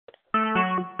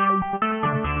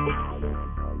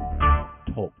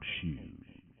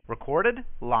recorded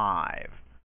live.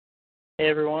 Hey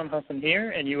everyone, Hassan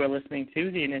here, and you are listening to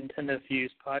the Nintendo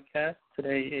Fuse podcast.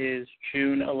 Today is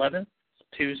June 11th,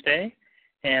 Tuesday,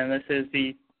 and this is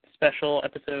the special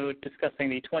episode discussing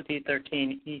the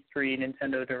 2013 E3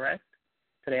 Nintendo Direct.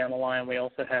 Today on the line we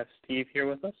also have Steve here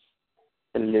with us.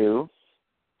 Hello.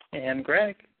 And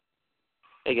Greg.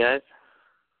 Hey guys.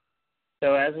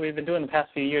 So as we've been doing the past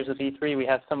few years with E3, we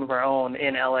have some of our own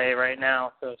in LA right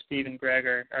now. So Steve and Greg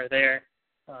are there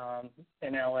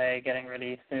in LA, getting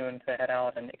ready soon to head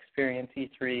out and experience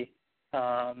E3.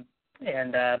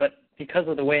 But because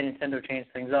of the way Nintendo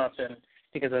changed things up, and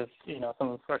because of some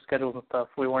of our schedules and stuff,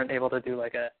 we weren't able to do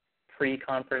like a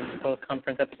pre-conference,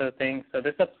 post-conference episode thing. So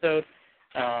this episode,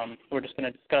 we're just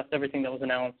going to discuss everything that was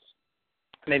announced.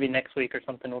 Maybe next week or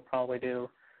something we'll probably do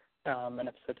an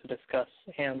episode to discuss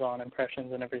hands-on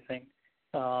impressions and everything.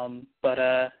 So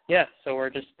we're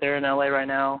just there in LA right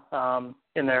now,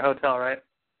 in their hotel, right?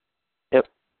 Yep.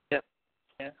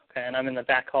 Yeah, okay, and I'm in the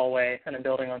back hallway in a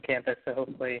building on campus, so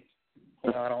hopefully,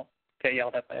 I don't get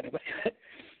yelled at by anybody.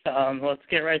 Let's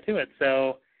get right to it.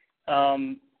 So,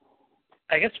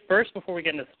 I guess first, before we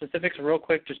get into specifics, real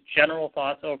quick, just general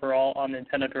thoughts overall on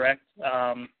Nintendo Direct.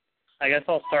 I guess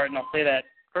I'll start and I'll say that,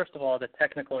 first of all, the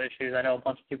technical issues. I know a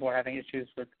bunch of people are having issues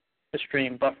with the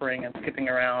stream buffering and skipping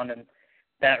around, and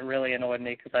that really annoyed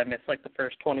me because I missed like the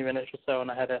first 20 minutes or so,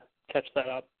 and I had to catch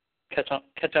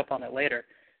up on it later.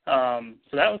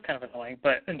 So that was kind of annoying.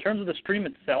 But in terms of the stream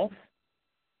itself,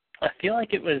 I feel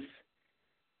like it was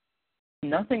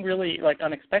nothing really like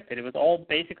unexpected. It was all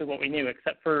basically what we knew,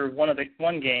 except for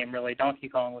one game, really, Donkey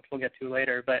Kong, which we'll get to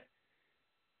later. But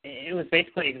it was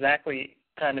basically exactly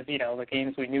kind of, the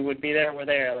games we knew would be there were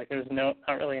there. Like, there was not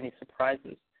really any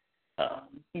surprises.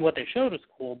 What they showed was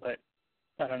cool, but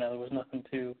I don't know, there was nothing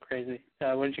too crazy.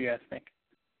 What did you guys think?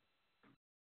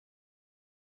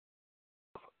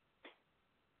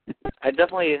 I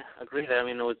definitely agree that,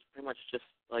 it was pretty much just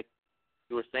like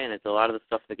you were saying. It's a lot of the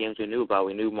stuff, the games we knew about.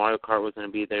 We knew Mario Kart was going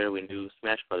to be there. We knew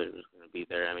Smash Brothers was going to be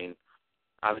there.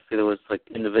 Obviously there was like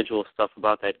individual stuff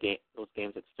about that game, those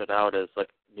games that stood out as like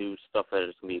new stuff that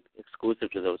is going to be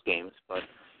exclusive to those games. But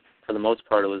for the most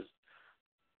part, it was,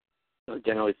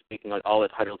 generally speaking, like all the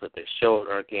titles that they showed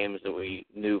are games that we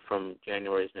knew from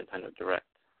January's Nintendo Direct.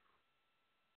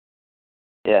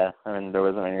 Yeah, there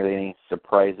wasn't really any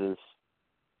surprises.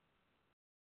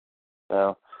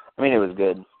 So, it was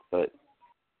good, but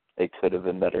it could have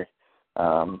been better.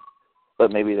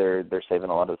 But maybe they're saving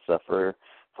a lot of stuff for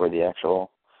the actual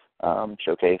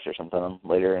showcase or something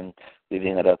later and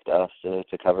leaving it up to us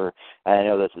to cover. And I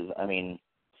know this is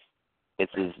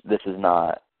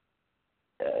not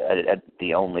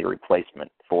the only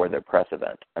replacement for the press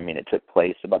event. It took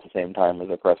place about the same time as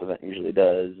a press event usually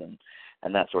does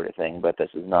and that sort of thing, but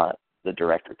this is not the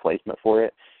direct replacement for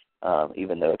it,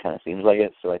 even though it kind of seems like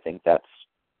it. So I think that's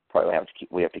probably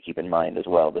we have to keep in mind as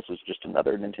well. This was just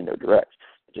another Nintendo Direct.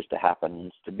 It just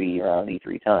happens to be around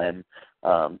E3 time.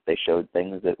 They showed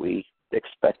things that we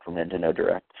expect from Nintendo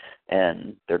Direct,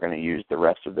 and they're going to use the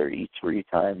rest of their E3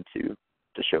 time to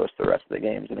show us the rest of the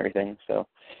games and everything. So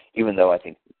even though I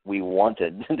think we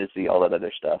wanted to see all that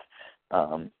other stuff,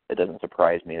 it doesn't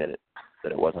surprise me that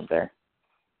it wasn't there.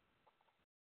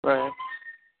 Right.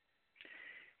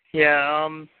 Yeah,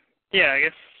 I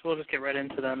guess we'll just get right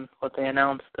into them, what they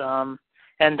announced.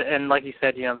 And like you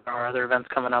said, there are other events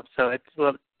coming up, so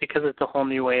because it's a whole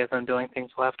new way of them doing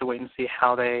things, we'll have to wait and see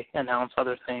how they announce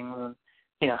other things and,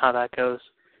 how that goes.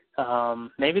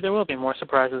 Maybe there will be more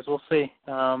surprises. We'll see.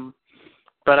 So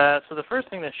the first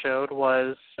thing they showed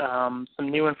was some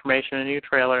new information, a new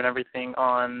trailer and everything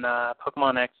on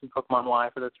Pokemon X and Pokemon Y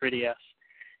for the 3DS.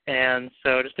 And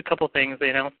so just a couple things. They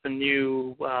announced a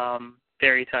new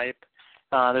fairy type.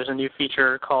 There's a new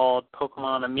feature called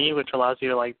Pokemon Ami, which allows you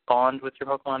to bond with your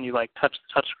Pokemon. You touch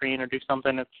the touch screen or do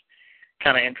something. It's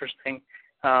kind of interesting.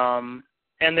 And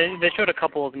they showed a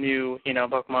couple of new,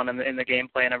 Pokemon in the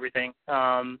gameplay and everything.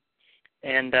 I'm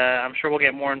sure we'll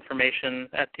get more information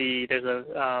there's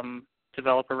a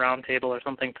developer roundtable or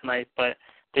something tonight, but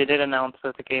they did announce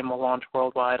that the game will launch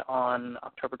worldwide on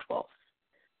October 12th.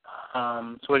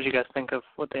 So what did you guys think of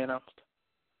what they announced?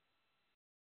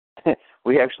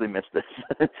 We actually missed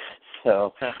this,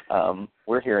 so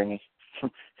we're hearing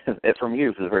it from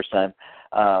you for the first time.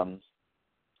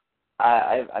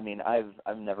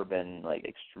 I've never been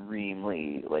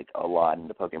extremely a lot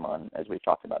into Pokemon, as we've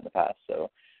talked about in the past. So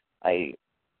I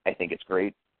think it's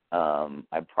great. I'm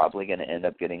probably going to end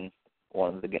up getting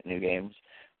one of the new games,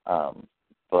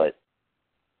 but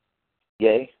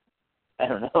yay! I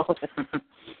don't know.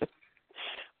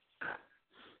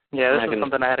 Yeah, this is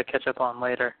something I had to catch up on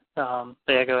later.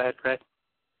 Yeah, go ahead, Greg.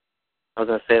 I was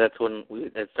gonna say that's when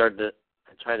I tried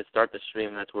to start the stream,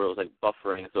 and that's where it was like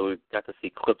buffering, so we got to see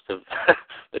clips of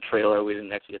the trailer. We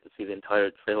didn't actually get to see the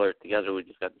entire trailer together. We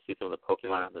just got to see some of the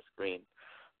Pokemon on the screen.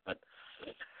 But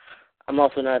I'm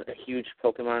also not a huge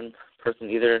Pokemon person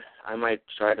either. I might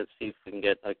try to see if we can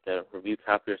get like the review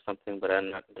copy or something, but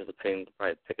I'm not anticipating to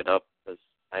probably pick it up because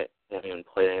I haven't even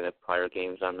played any of the prior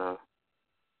games on the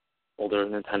older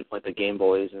Nintendo, like the Game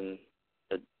Boys and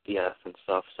the DS and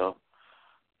stuff. So.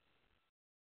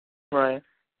 Right.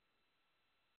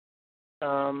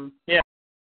 Yeah.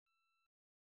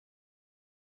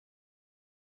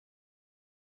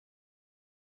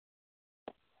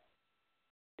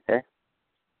 Okay.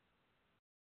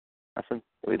 Nothing?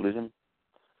 Did we lose him?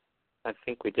 I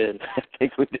think we did. I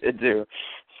think we did too.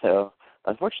 So,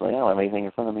 unfortunately, I don't have anything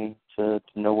in front of me to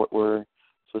know what we're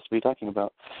supposed to be talking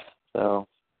about. So,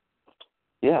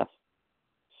 yeah.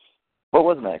 What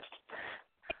was next?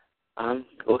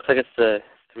 It looks like it's the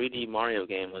 3D Mario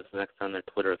game was next on their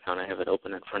Twitter account. I have it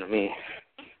open in front of me.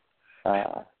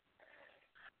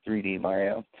 3D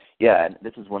Mario. Yeah, and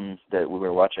this is one that we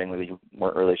were watching. We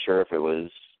weren't really sure if it was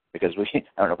because I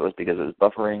don't know if it was because it was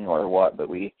buffering or what, but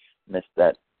we missed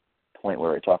that point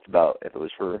where it talked about if it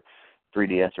was for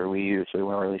 3DS or Wii U, so we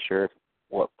weren't really sure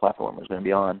what platform it was going to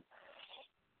be on.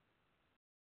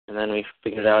 And then we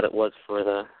figured out it was for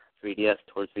the 3DS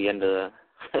towards the end of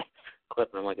the clip,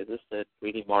 and I'm like, is this the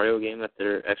 3D Mario game that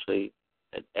they're actually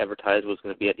advertised was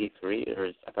going to be at E3,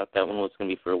 or I thought that one was going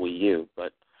to be for Wii U,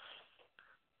 but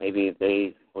maybe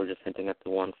they were just hinting at the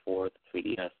one for the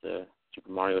 3DS, the Super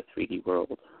Mario 3D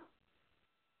World.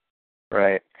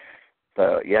 Right.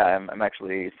 So, yeah, I'm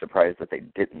actually surprised that they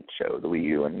didn't show the Wii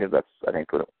U, and because that's, I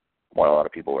think, what a lot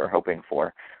of people were hoping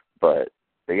for. But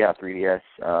yeah,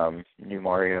 3DS, new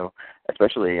Mario,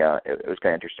 especially, it was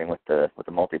kind of interesting with the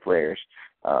multiplayers.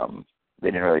 They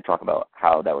didn't really talk about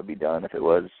how that would be done. If it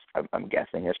was, I'm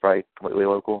guessing it's probably completely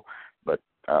local, but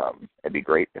it'd be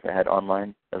great if it had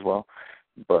online as well.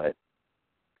 But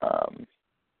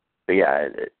yeah,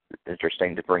 it's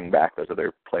interesting to bring back those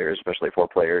other players, especially 4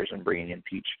 players, and bringing in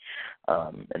Peach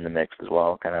in the mix as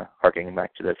well, kind of harkening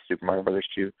back to the Super Mario Brothers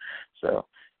 2. So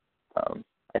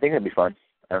I think it'd be fun.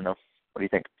 I don't know. What do you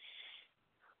think?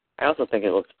 I also think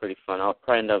it looks pretty fun. I'll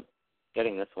probably end up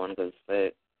getting this one because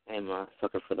I'm a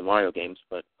sucker for the Mario games,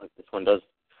 but like this one does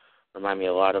remind me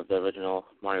a lot of the original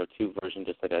Mario 2 version,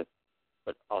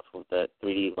 but also with the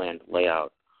 3D land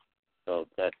layout. So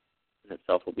that in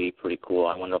itself will be pretty cool.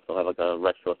 I wonder if they'll have like a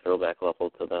retro throwback level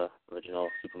to the original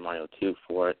Super Mario 2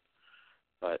 for it.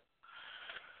 But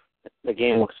the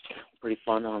game looks pretty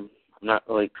fun. I'm not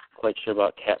really quite sure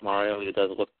about Cat Mario. It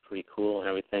does look pretty cool and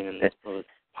everything, and those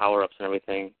power-ups and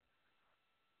everything.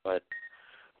 But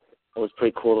it was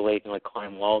pretty cool the way you can like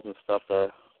climb walls and stuff. The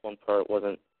one part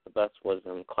wasn't the best was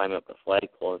climbing up the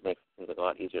flagpole. It makes things a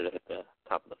lot easier to hit the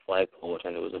top of the flagpole, which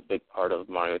I knew was a big part of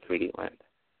Mario 3D Land.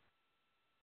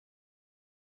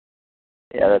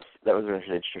 Yeah, that was really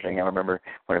interesting. I remember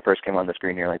when it first came on the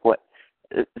screen, you're like, "What?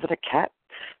 Is it a cat?"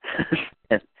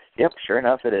 And yep, sure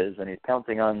enough, it is. And he's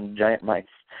pouncing on giant mice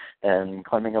and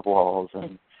climbing up walls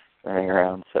and running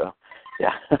around. So,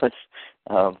 yeah, it's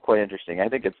quite interesting. I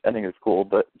think it's cool,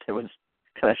 but it was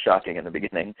kind of shocking in the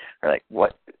beginning. We're like,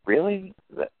 "What? Really?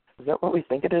 Is that what we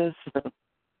think it is?"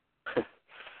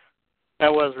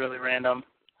 That was really random.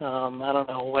 I don't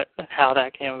know how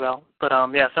that came about, but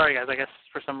yeah, sorry guys. I guess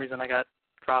for some reason I got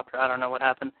dropped, or I don't know what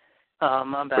happened.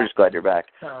 I'm back. We're just glad you're back,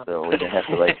 so we didn't have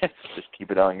to just keep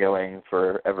it on going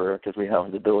forever because we have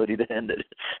the ability to end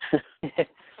it.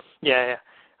 yeah.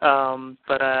 So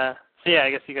yeah,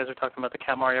 I guess you guys are talking about the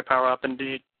Cat Mario power up, and did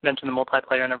you mention the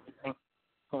multiplayer and everything,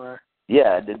 or?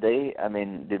 Yeah, did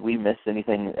we miss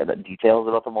anything, details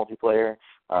about the multiplayer?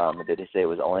 Did they say it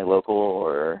was only local,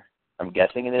 or I'm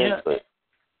guessing it is, but.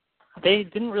 They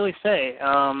didn't really say.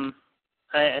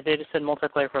 They just said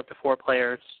multiplayer for up to 4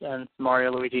 players, and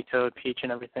Mario, Luigi, Toad, Peach,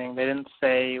 and everything. They didn't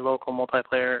say local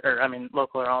multiplayer,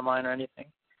 local or online or anything.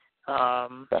 Yeah,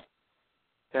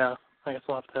 I guess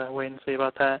we'll have to wait and see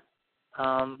about that.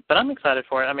 But I'm excited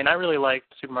for it. I mean, I really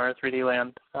liked Super Mario 3D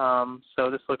Land, so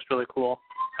this looks really cool.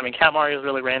 I mean, Cat Mario is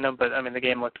really random, but I mean, the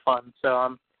game looked fun,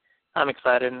 so I'm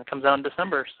excited, and it comes out in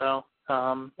December, so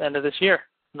end of this year.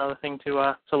 Another thing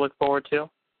to look forward to.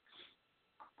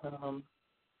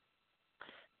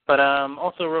 But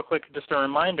also, real quick, just a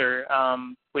reminder,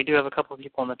 we do have a couple of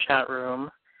people in the chat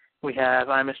room. We have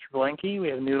I'm Mr. Blanky, we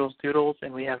have Noodles Doodles,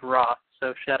 and we have Roth.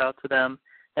 So shout out to them.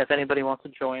 If anybody wants to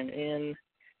join in,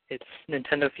 it's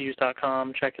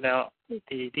nintendofuse.com. Check it out.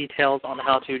 The details on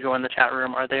how to join the chat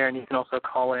room are there, and you can also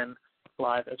call in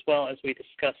live as well as we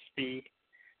discuss the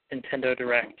Nintendo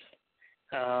Direct.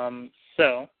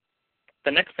 So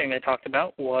the next thing they talked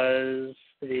about was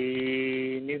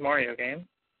the new Mario game,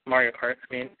 Mario Kart,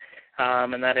 I mean,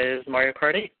 and that is Mario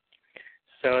Kart 8.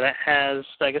 So that has,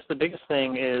 I guess the biggest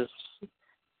thing is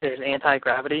there's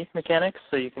anti-gravity mechanics,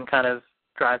 so you can kind of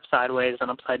drive sideways and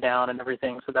upside down and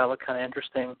everything, so that looked kind of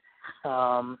interesting.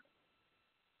 And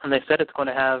they said it's going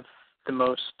to have the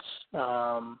most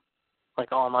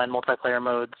like online multiplayer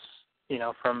modes, you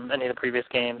know, from any of the previous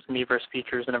games, Miiverse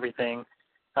features and everything.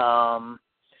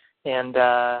 And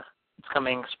it's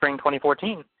coming spring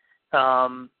 2014. So,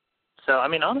 I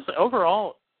mean, honestly,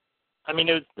 overall, I mean,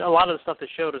 a lot of the stuff they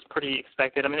showed was pretty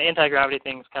expected. I mean, the anti-gravity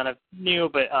thing's kind of new,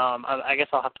 but I guess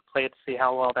I'll have to play it to see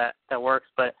how well that works.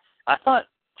 But I thought,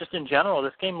 just in general,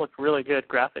 this game looked really good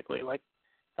graphically. Like,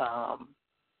 I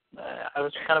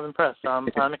was kind of impressed. I'm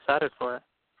excited for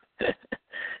it.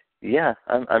 Yeah,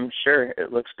 I'm sure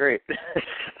it looks great.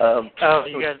 Oh,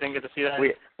 you guys didn't get to see that?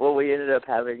 What we ended up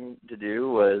having to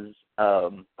do was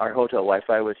our hotel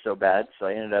Wi-Fi was so bad, so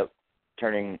I ended up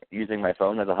using my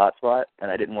phone as a hotspot, and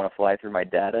I didn't want to fly through my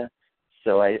data,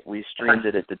 so we streamed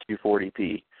it at the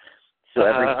 240p. So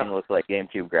everything looked like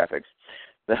GameCube graphics.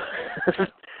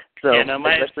 So yeah, no,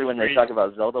 especially when they talk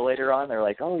about Zelda later on, they're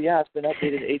like, "Oh yeah, it's been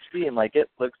updated to HD," and like it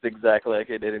looks exactly like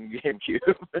it did in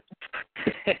GameCube.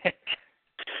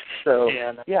 So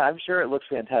yeah, I'm sure it looks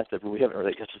fantastic, but we haven't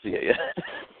really got to see it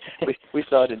yet. we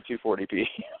saw it in 240p.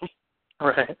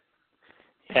 Right.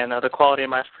 Yeah, no, the quality of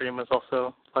my stream was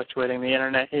also fluctuating. The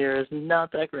internet here is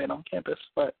not that great on campus,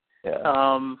 but yeah.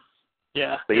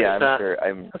 But yeah, I'm sure.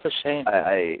 That's a shame.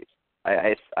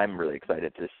 I'm really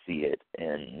excited to see it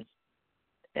in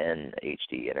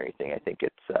HD and everything. I think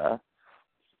it's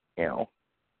you know,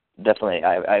 definitely.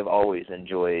 I've always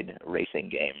enjoyed racing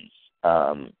games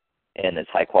and as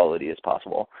high quality as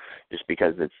possible, just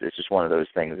because it's just one of those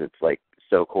things. It's like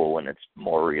so cool when it's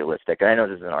more realistic. And I know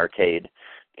this is an arcade,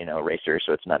 you know, racer,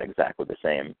 so it's not exactly the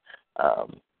same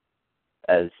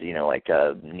as, you know, like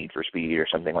Need for Speed or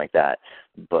something like that.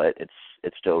 But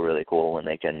it's still really cool when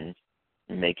they can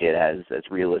make it as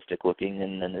realistic looking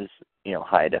and as, you know,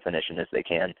 high definition as they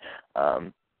can.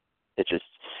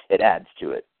 It adds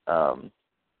to it,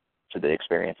 to the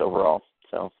experience overall.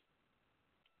 So.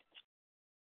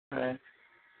 Right.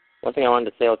 One thing I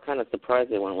wanted to say, I was kind of surprised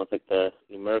they went with like the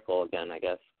numerical again, I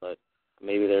guess, but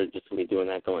maybe they're just going to be doing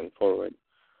that going forward.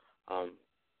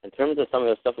 In terms of some of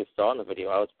the stuff we saw in the video,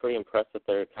 I was pretty impressed that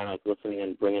they're kind of listening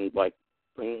and bringing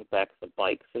back the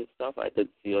bikes and stuff. I did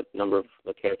see a number of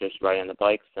the characters riding the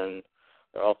bikes, and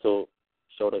they also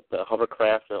showed us the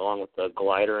hovercraft along with the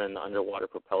glider and the underwater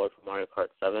propeller from Mario Kart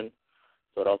 7.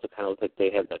 So it also kind of looked like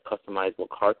they had the customizable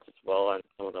carts as well, and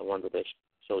some of the ones that they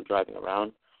showed driving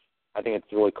around. I think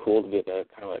it's really cool to be kind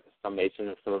of like a summation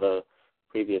of some of the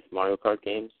previous Mario Kart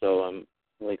games. So I'm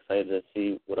really excited to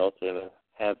see what else they're going to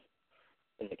have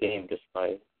in the game.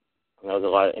 That was a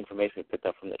lot of information we picked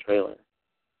up from the trailer.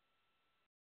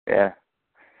 Yeah.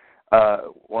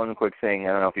 One quick thing,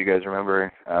 I don't know if you guys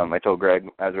remember, I told Greg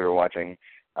as we were watching,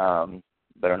 but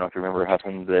I don't know if you remember,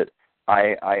 Husband, that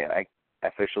I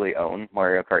officially own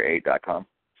MarioKart8.com.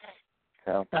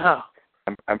 So. Oh.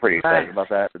 I'm pretty excited about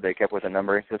that they kept with a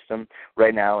numbering system.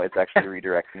 Right now, it's actually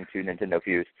redirecting to Nintendo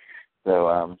Fuse.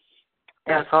 So,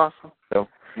 that's awesome. So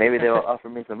maybe they'll offer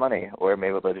me some money, or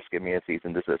maybe they'll just give me a cease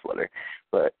and desist letter.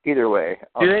 But either way,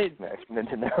 I'll smash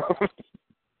Nintendo.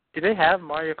 Do they have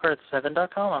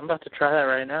MarioKart7.com? I'm about to try that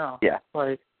right now. Yeah.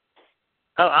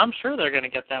 I'm sure they're going to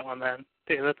get that one then.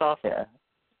 Dude, that's awesome.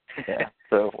 Yeah.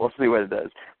 So we'll see what it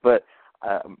does. But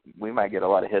we might get a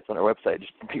lot of hits on our website,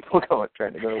 just people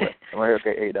trying to go to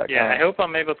MarioKart8.com. Yeah, I hope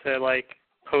I'm able to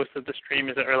post that the stream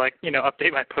is, or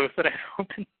update my post that I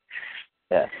open.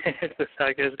 Yeah. If the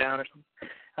site goes down or something.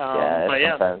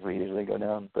 Sometimes we usually go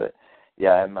down, but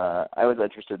yeah, I was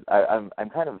interested. I'm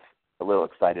kind of a little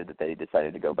excited that they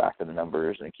decided to go back to the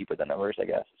numbers and keep with the numbers, I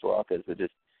guess, as well, because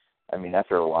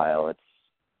after a while,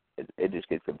 it just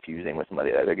gets confusing with some of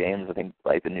the other games. I think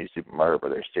the new Super Mario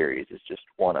Brothers series is just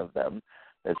one of them.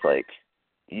 It's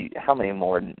how many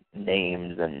more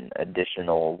names and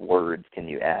additional words can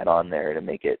you add on there to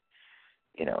make it,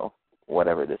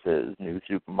 whatever this is, New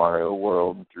Super Mario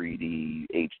World 3D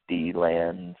HD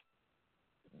Land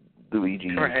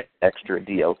Luigi Extra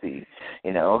DLC.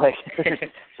 There's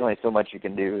only so much you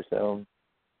can do. So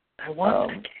I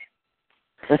want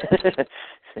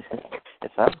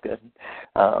it sounds good.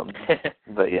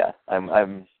 But yeah,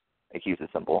 it keeps it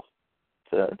simple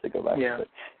to go back. Yeah.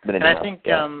 But anyhow, and I think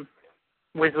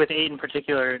with 8 in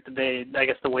particular, I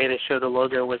guess the way they showed the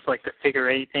logo was like the figure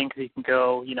 8 thing, because you can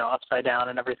go upside down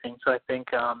and everything. So I think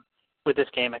with this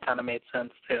game it kind of made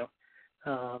sense too.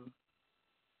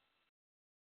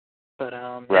 But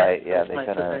right, yeah, they nice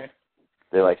kind of that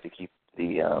they like to keep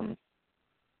the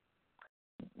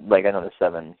like I know the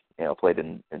 7 played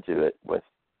into it with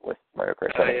Mario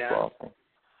Kart 7 as well.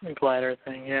 the glider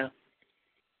thing, yeah.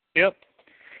 Yep.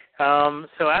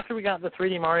 So after we got the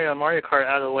 3D Mario and Mario Kart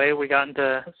out of the way, we got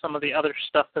into some of the other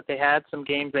stuff that they had. Some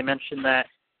games they mentioned that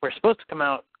were supposed to come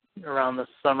out around the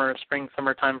summer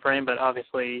time frame, but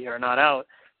obviously are not out.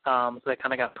 So they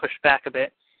kind of got pushed back a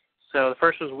bit. So the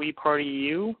first was Wii Party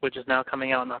U, which is now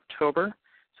coming out in October.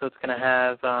 So it's going to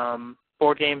have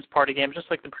board games, party games, just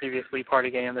like the previous Wii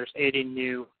Party game. There's 80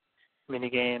 new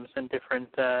mini games and different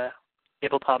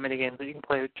tabletop mini games that you can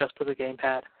play just with a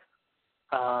gamepad.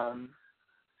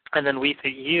 And then Wii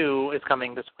Fit U is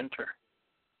coming this winter.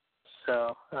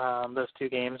 So those 2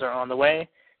 games are on the way.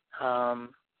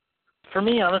 For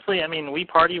me, honestly, I mean, Wii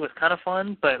Party was kind of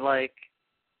fun, but, like,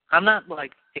 I'm not,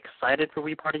 like, excited for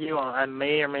Wii Party U. I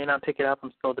may or may not pick it up.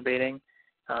 I'm still debating.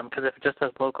 Because if it just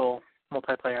has local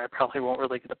multiplayer, I probably won't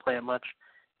really get to play it much.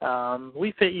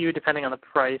 Wii Fit U, depending on the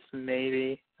price,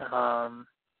 maybe.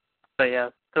 But, yeah,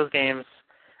 those games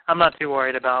I'm not too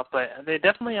worried about, but they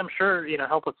definitely, I'm sure,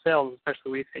 help with sales,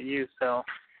 especially Wii Fit U. So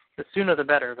the sooner the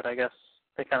better, but I guess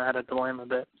they kind of had to delay them a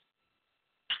bit.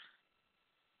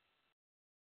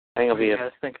 I think it'll be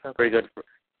pretty good.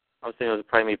 I was thinking it would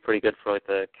probably be pretty good for like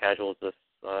the casuals this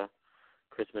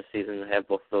Christmas season to have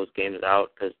both of those games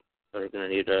out because they're going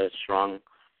to need a strong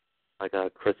a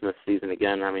Christmas season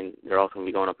again. I mean, they're also going to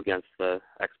be going up against the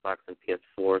Xbox and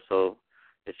PS4, so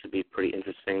it should be pretty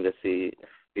interesting to see if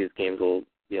these games will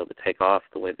be able to take off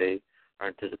the way they are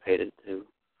anticipated to.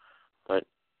 But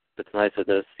it's nice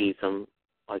to see some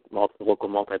local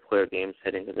multiplayer games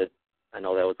hitting because I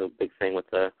know that was a big thing with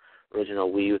the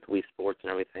original Wii with Wii Sports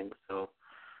and everything. So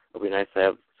it'll be nice to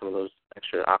have some of those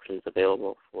extra options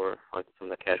available for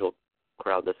some of the casual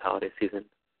crowd this holiday season.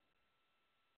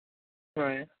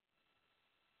 Right.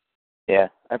 Yeah,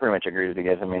 I pretty much agree with you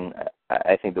guys. I mean,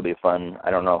 I think they'll be fun.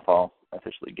 I don't know if I'll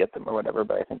officially get them or whatever,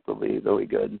 but I think they'll be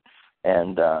good.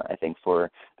 And I think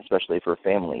especially for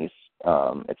families,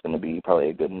 it's going to be probably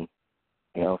a good,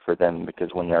 for them because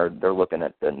when they're looking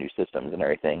at the new systems and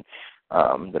everything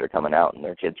that are coming out, and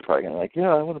their kids are probably going to be like,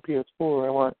 yeah, I want a PS4, I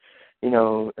want,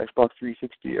 Xbox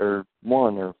 360 or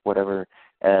One or whatever,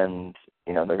 and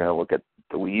they're going to look at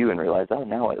the Wii U and realize, oh,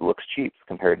 now it looks cheap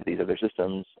compared to these other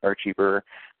systems, or cheaper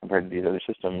compared to these other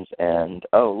systems, and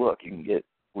oh, look, you can get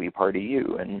Wii Party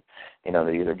U, and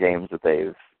these are games that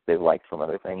they've liked from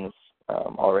other things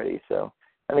already. So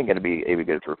I think it'd be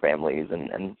good for families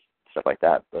and stuff like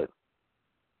that. But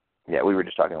yeah, we were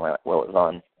just talking while it was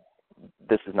on.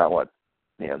 This is not what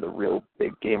the real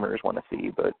big gamers want to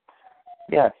see, but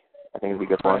yeah, I think it'd be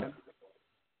good fun.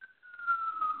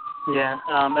 Yeah,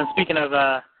 and speaking of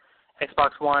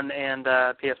Xbox One and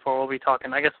PS4, we'll be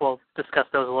talking. I guess we'll discuss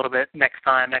those a little bit next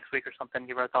week or something.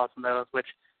 Give our thoughts on those. Which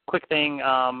quick thing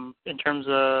in terms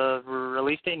of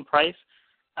release date and price.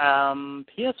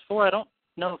 PS4, I don't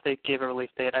know if they gave a release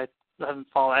date. I haven't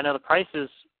followed. I know the price is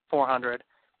 $400,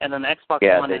 and then the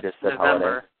Xbox One is November.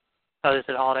 Holiday. Oh, they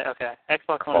said holiday. Okay,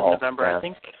 Xbox One is November. Yeah. I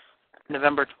think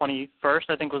November 21st.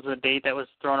 I think was the date that was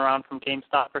thrown around from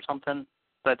GameStop or something.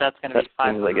 But that's going to be $500.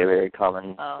 That seems like a very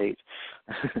common date.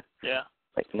 Yeah.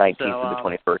 Like 19th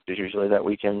to the 21st is usually that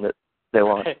weekend that they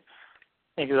want.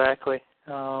 Exactly.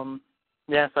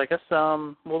 Yeah, so I guess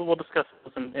we'll discuss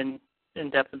this in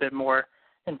depth a bit more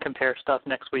and compare stuff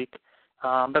next week.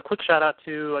 But quick shout out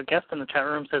to a guest in the chat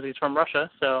room, says he's from Russia.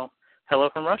 So hello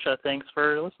from Russia. Thanks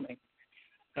for listening.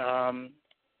 And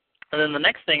then the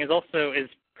next thing is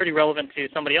pretty relevant to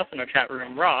somebody else in our chat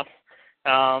room, Ross.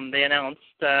 They announced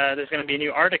there's going to be a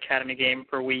new Art Academy game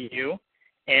for Wii U,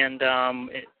 and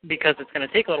because it's going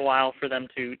to take a little while for them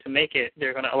to make it,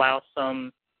 they're going to allow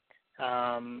some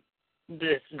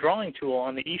this drawing tool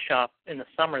on the eShop in the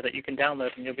summer that you can download,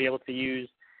 and you'll be able to use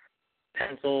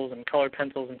pencils and colored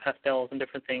pencils and pastels and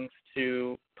different things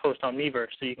to post on Miiverse,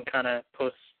 so you can kind of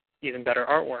post even better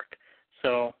artwork.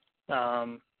 So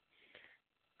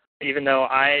even though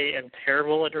I am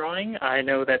terrible at drawing, I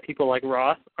know that people like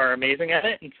Ross are amazing at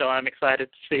it, and so I'm excited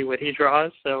to see what he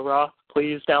draws. So, Ross,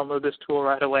 please download this tool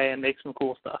right away and make some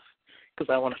cool stuff,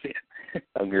 because I want to see it.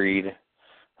 Agreed.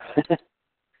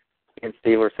 And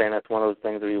Steve were saying that's one of those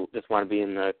things where you just want to be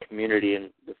in the community and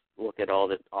just look at all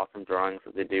the awesome drawings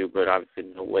that they do, but obviously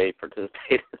no way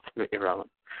participate to be around.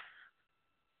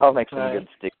 I'll make some good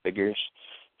stick figures.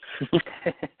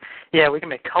 Yeah, we can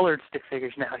make colored stick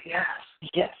figures now.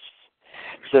 Yes.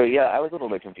 So yeah, I was a little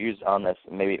bit confused on this,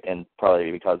 maybe, and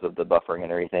probably because of the buffering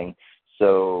and everything.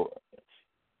 So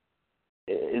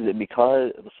is it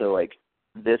because like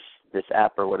this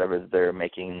app or whatever they're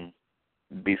making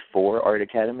before Art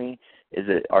Academy? Is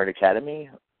it Art Academy,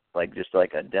 like just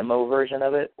like a demo version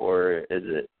of it, or is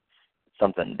it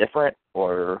something different,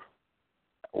 or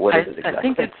what is it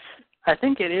exactly? I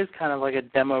think it is kind of like a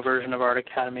demo version of Art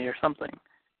Academy or something.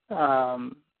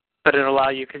 But it'll allow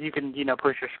you, because you can,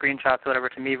 post your screenshots or whatever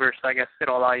to Miiverse. So I guess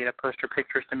it'll allow you to post your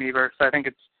pictures to Miiverse. So I think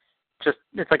it's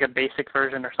like a basic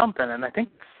version or something. And I think,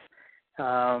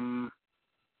 I'm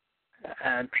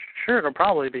sure it'll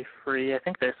probably be free. I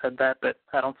think they said that, but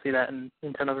I don't see that in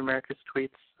Nintendo of America's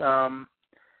tweets.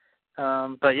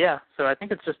 But yeah, so I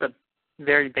think it's just a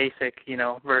very basic,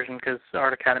 version, because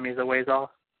Art Academy is a ways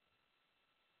off.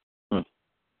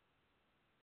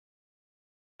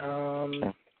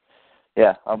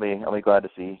 Yeah, I'll be glad to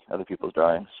see other people's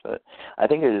drawings, but I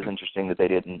think it is interesting that they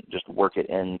didn't just work it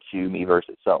into Miiverse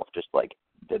itself, just like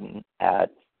didn't add,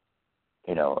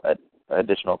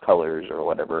 additional colors or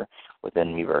whatever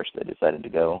within Miiverse. They decided to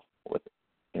go with,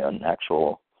 an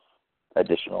actual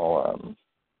additional,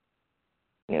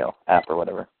 app or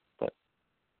whatever. But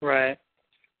right.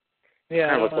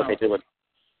 Yeah. Kind of like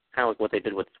what they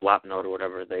did with SwapNote or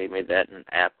whatever. They made that an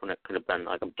app when it could have been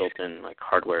like a built-in like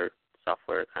hardware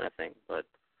software kind of thing, but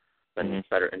then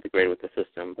better integrated with the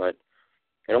system. But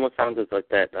it almost sounds like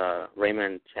that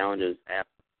Rayman Challenges app,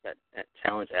 that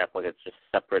challenge app, like it's just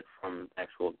separate from the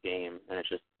actual game, and it's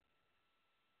just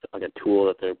like a tool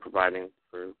that they're providing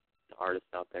for the artists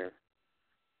out there.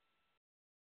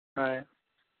 Right.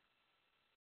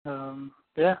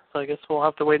 Yeah, so I guess we'll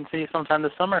have to wait and see sometime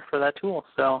this summer for that tool.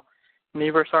 So,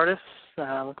 Miiverse artists,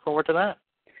 look forward to that.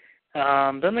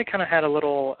 Then they kind of had a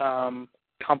little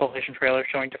compilation trailer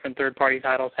showing different third-party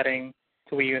titles heading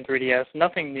to Wii U and 3DS.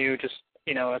 Nothing new, just,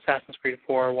 Assassin's Creed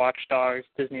 4, Watch Dogs,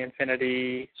 Disney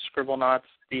Infinity, Scribblenauts,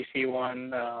 DC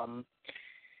one,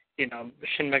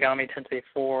 Shin Megami Tensei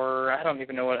 4, I don't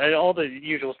even know all the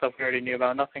usual stuff we already knew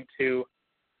about, nothing too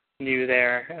new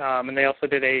there. And they also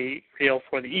did a reel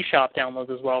for the eShop downloads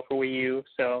as well for Wii U,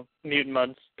 so Mutant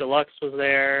Mudds Deluxe was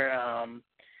there.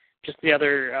 Just the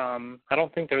other, I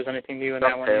don't think there was anything new in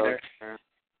that one either. Yeah.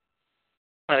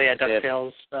 Oh yeah,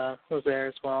 DuckTales was there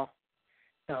as well.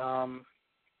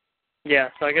 Yeah,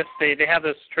 so I guess they have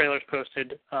those trailers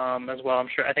posted as well.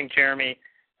 I think Jeremy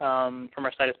from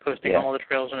our site is posting all the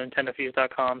trailers on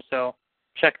NintendoFuse.com, so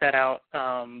check that out.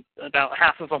 About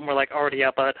half of them were already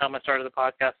up by the time I started the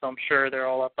podcast, so I'm sure they're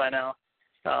all up by now.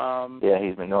 Yeah,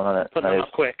 he's been going on it. Putting them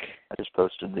up quick. I just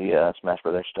posted the Smash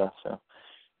Brothers stuff, so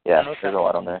yeah, there's a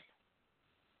lot on there.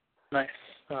 Nice.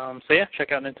 So yeah,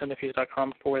 check out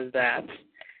NintendoFuse.com for that.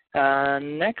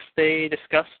 Next, they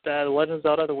discussed The Legend of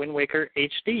Zelda: The Wind Waker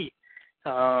HD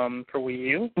for Wii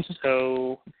U.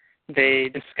 So they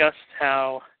discussed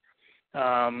how,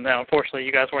 now unfortunately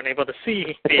you guys weren't able to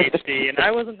see the HD, and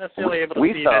I wasn't necessarily able to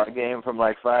see We saw a game from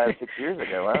 5-6 years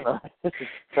ago. I don't know,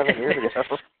 7 years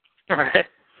ago. Right.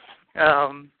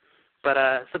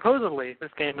 But supposedly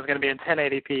this game is going to be in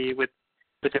 1080p with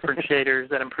the different shaders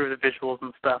that improve the visuals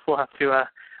and stuff. We'll have to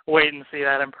wait and see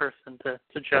that in person to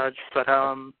judge. But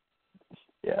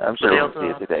yeah, I'm sure we'll see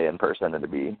it today in person and it'll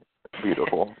be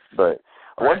beautiful. But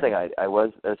one thing I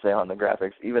was say on the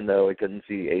graphics, even though I couldn't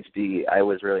see HD, I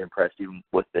was really impressed even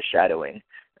with the shadowing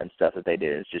and stuff that they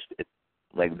did. It's just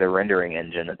like the rendering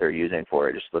engine that they're using for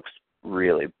it just looks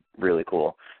really, really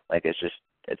cool. Like it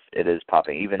is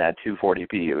popping. Even at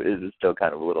 240p, it is still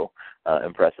kind of a little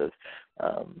impressive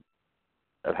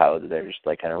of how they're just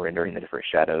kind of rendering the different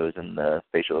shadows, and the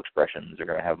facial expressions are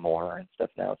going to have more and stuff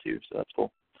now too. So that's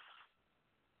cool.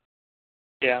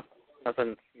 Yeah, I've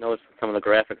been noticing some of the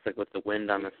graphics, like with the wind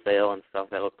on the sail and stuff.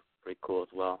 That looked pretty cool as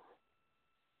well.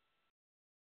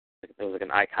 There was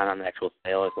an icon on the actual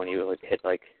sail, when you hit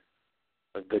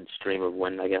a good stream of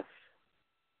wind, I guess.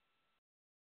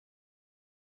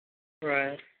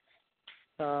 Right.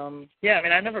 Yeah,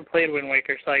 I never played Wind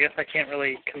Waker, so I guess I can't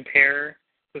really compare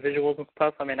the visuals and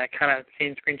stuff. I kind of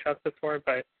seen screenshots before,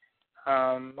 but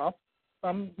I'm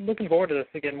looking forward to this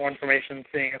to get more information,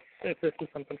 seeing if this is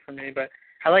something for me. But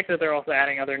I like that they're also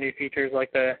adding other new features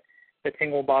like the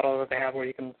Tingle bottle that they have, where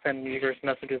you can send Miiverse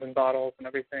messages in bottles and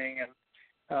everything,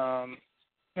 and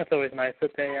that's always nice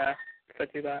that they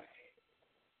do that.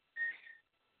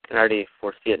 I can already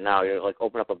foresee it now. You're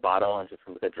open up a bottle and just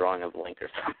a drawing of Link or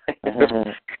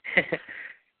something.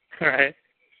 Right.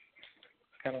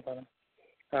 Kind of funny.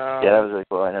 Yeah, that was really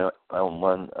cool. I know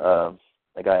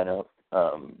the guy I know,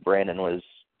 Brandon, was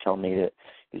telling me that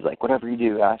he's like, whatever you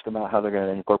do, ask about how they're going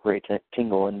to incorporate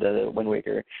Tingle into Wind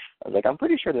Waker. I was like, I'm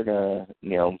pretty sure they're going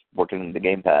to, work it into the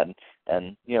gamepad.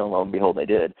 And, lo and behold, they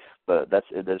did. But that's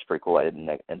pretty cool. I didn't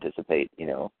anticipate,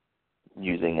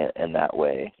 using it in that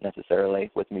way necessarily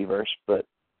with Miiverse, but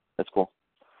that's cool.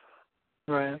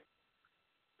 Right.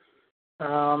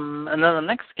 And then the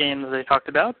next game that they talked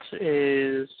about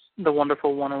is The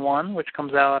Wonderful 101, which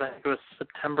comes out, I think it was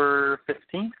September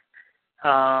 15th.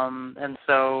 And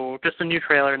so just a new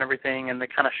trailer and everything, and they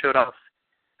kind of showed off,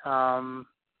 how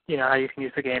you can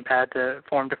use the gamepad to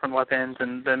form different weapons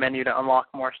and the menu to unlock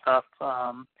more stuff.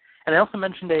 And they also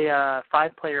mentioned a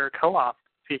 5-player co-op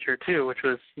feature, too, which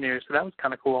was new, so that was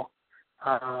kind of cool.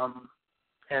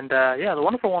 The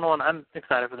Wonderful 101, I'm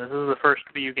excited for this. This is the first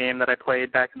Wii U game that I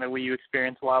played back in the Wii U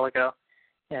experience a while ago,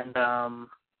 and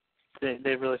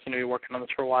they really seem to be working on this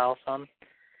for a while, so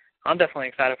I'm definitely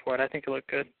excited for it. I think it looked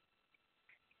good.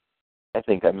 I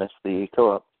think I missed the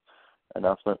co-op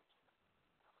announcement.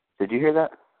 Did you hear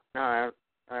that? No, I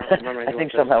don't remember. I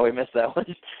think somehow we missed that one.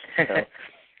 So,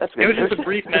 that's good. It was just a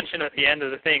brief mention at the end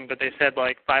of the thing, but they said,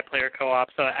 5-player co-op,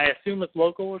 so I assume it's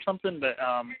local or something, but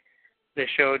they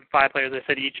showed 5 players. They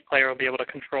said each player will be able to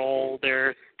control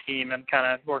their team and kind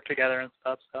of work together and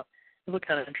stuff, so it looked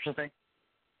kind of interesting.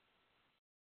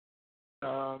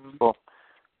 Cool.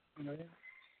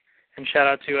 And shout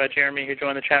out to Jeremy who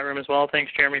joined the chat room as well.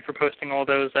 Thanks, Jeremy, for posting all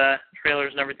those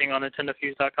trailers and everything on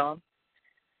NintendoFuse.com.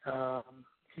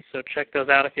 So check those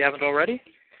out if you haven't already.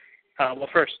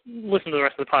 First, listen to the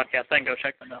rest of the podcast, then go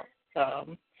check them out.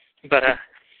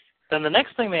 Then the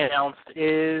next thing they announced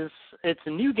is it's a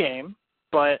new game,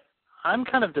 but I'm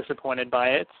kind of disappointed by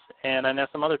it, and I know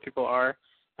some other people are.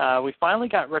 We finally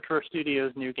got Retro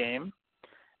Studios' new game,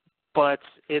 but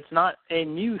it's not a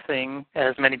new thing,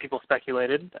 as many people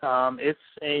speculated. It's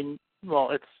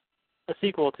a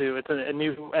sequel to, it's a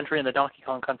new entry in the Donkey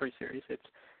Kong Country series. It's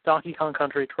Donkey Kong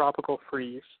Country Tropical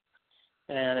Freeze,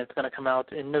 and it's going to come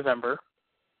out in November.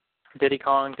 Diddy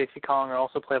Kong, Dixie Kong are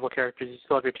also playable characters. You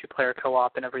still have your 2-player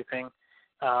co-op and everything.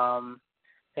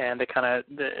 And they kind of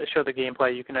show the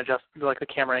gameplay. You can adjust the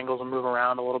camera angles and move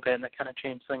around a little bit, and they kind of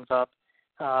change things up.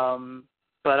 I'm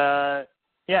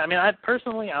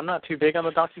not too big on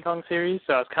the Donkey Kong series,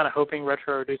 so I was kind of hoping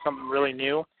Retro would do something really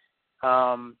new.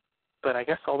 But I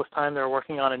guess all this time they're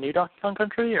working on a new Donkey Kong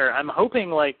Country, or I'm hoping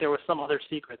there was some other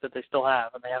secret that they still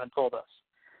have and they haven't told us.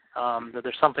 That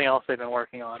there's something else they've been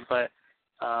working on. But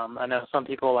I know some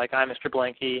people like Mr.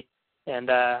 Blanky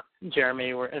and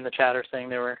Jeremy were in the chat are saying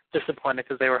they were disappointed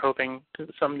because they were hoping to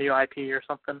some new IP or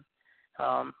something.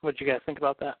 What did you guys think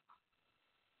about that?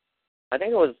 I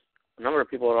think it was a number of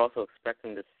people were also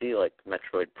expecting to see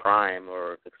Metroid Prime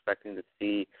or expecting to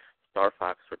see Star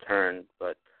Fox return,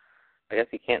 but I guess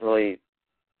you can't really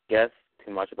guess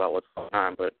too much about what's going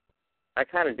on. But I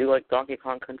kind of do like Donkey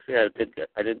Kong Country. I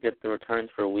did get the returns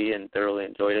for Wii and thoroughly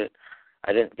enjoyed it.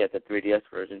 I didn't get the 3DS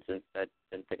version since I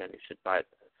didn't think I should buy it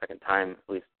a second time,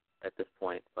 at least at this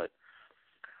point. But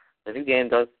the new game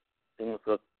does seem to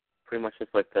look pretty much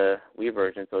just like the Wii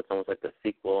version, so it's almost like the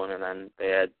sequel, and then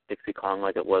they add Dixie Kong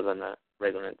like it was on the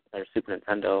regular or Super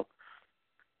Nintendo.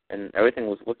 And everything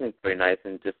was looking very nice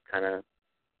and just kind of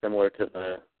similar to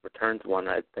the Returns one.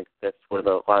 I think that's where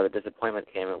a lot of the disappointment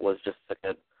came. It was just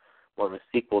more of a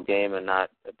sequel game and not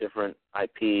a different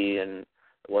IP, and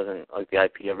it wasn't like the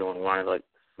IP everyone wanted, like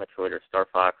Metroid or Star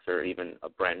Fox or even a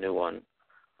brand new one.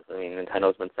 I mean,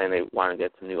 Nintendo's been saying they want to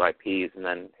get some new IPs, and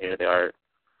then here they are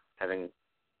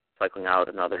cycling out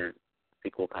another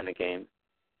sequel kind of game.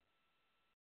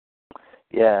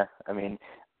 Yeah, I mean,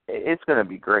 it's going to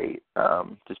be great,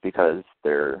 just because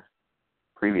their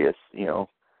previous,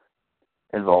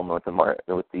 involvement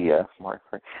with the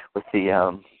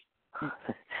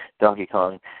Donkey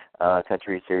Kong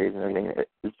Country series and everything.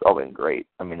 It's all been great.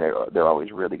 I mean, they're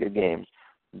always really good games,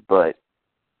 but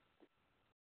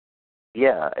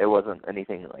yeah, it wasn't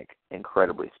anything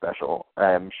incredibly special.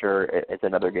 I'm sure it's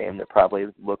another game that probably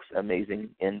looks amazing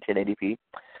in 1080p.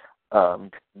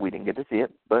 We didn't get to see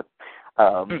it, but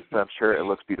I'm sure it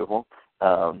looks beautiful,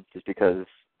 just because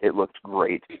it looked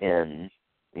great in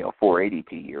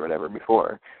 480p or whatever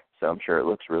before. So I'm sure it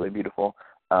looks really beautiful.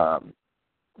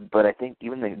 But I think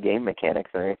even the game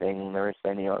mechanics and everything, they were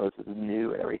saying, this is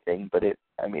new and everything, but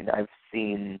I've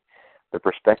seen the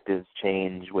perspectives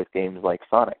change with games like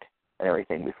Sonic and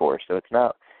everything before, so it's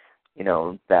not,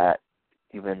 that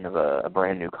even of a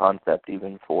brand new concept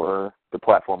even for the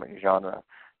platforming genre,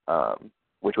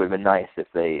 which would have been nice if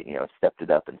they, stepped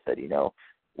it up and said,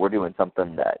 we're doing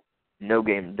something that no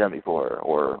game's done before,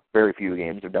 or very few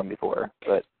games have done before,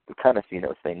 but we've kind of seen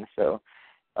those things, so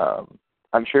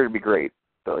I'm sure it'd be great.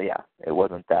 So yeah, it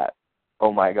wasn't that,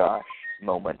 oh my gosh,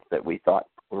 moment that we thought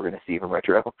we were going to see from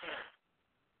Retro.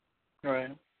 Right.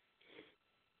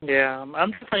 Yeah,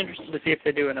 I'm definitely interested to see if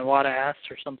they do an Iwata Asks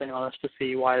or something on us to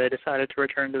see why they decided to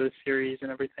return to this series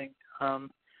and everything.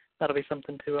 That'll be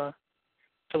something to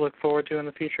look forward to in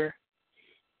the future.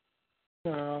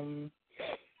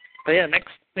 But yeah, next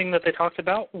thing that they talked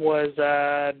about was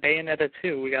Bayonetta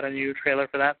 2. We got a new trailer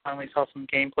for that. Finally saw some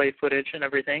gameplay footage and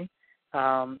everything.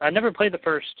 I never played the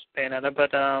first Bayonetta,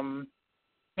 but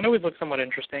it always looked somewhat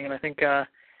interesting, and I think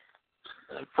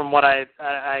from what I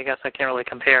guess I can't really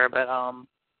compare, but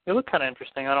it looked kind of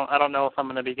interesting. I don't know if I'm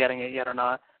going to be getting it yet or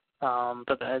not,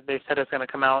 but they said it's going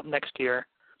to come out next year.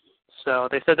 So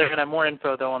they said they're going to have more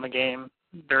info though on the game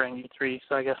during E3.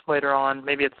 So I guess later on,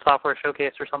 maybe it's a software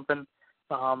showcase or something.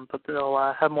 But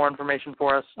they'll have more information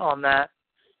for us on that.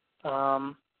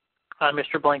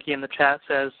 Mr. Blanky in the chat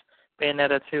says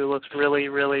Bayonetta 2 looks really,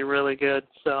 really, really good.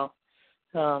 So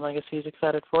I guess he's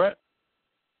excited for it.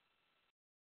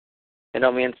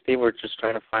 Me and Steve were just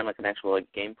trying to find like an actual like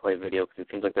gameplay video because it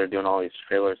seems like they're doing all these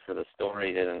trailers for the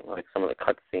story and like some of the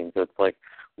cutscenes. So it's like,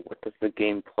 what does the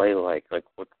game play like? Like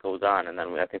what goes on? And then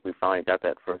I think we finally got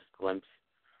that first glimpse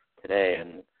today,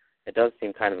 and it does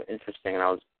seem kind of interesting. And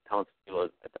I was telling Steve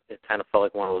it kind of felt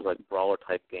like one of those like brawler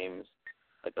type games,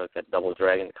 like a Double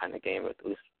Dragon kind of game, at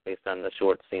least based on the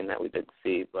short scene that we did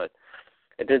see. But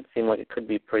it did seem like it could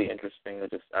be pretty interesting. We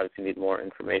just obviously need more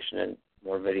information and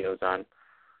more videos on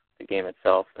the game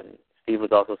itself. And Steve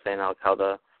was also saying how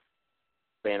the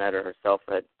Bayonetta herself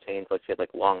had changed, like she had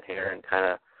like long hair and kind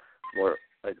of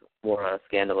more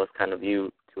scandalous kind of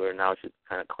view to her. Now she's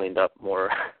kind of cleaned up more.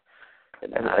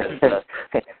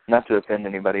 Not to offend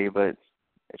anybody, but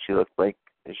she looked like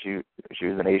she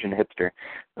was an Asian hipster.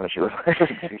 What she looked like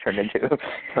she turned into.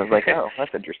 I was like, oh,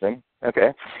 that's interesting.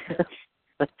 Okay.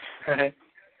 Right.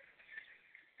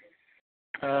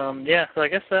 Yeah, so I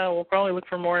guess we'll probably look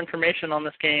for more information on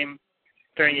this game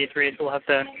during E3. So we'll have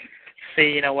to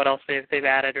see, what else they've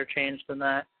added or changed in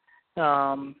that.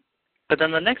 But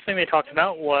then the next thing they talked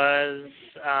about was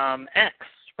X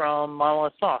from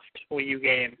Monolith Soft, Wii U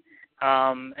game.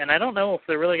 And I don't know if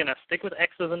they're really going to stick with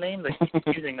X as a name. They keep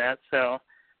using that, so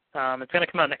it's going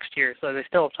to come out next year. So they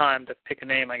still have time to pick a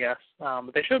name, I guess.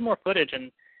 But they showed more footage,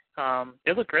 and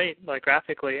it looked great, like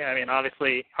graphically. I mean,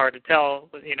 obviously hard to tell,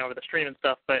 over the stream and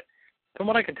stuff. But from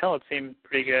what I could tell, it seemed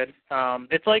pretty good.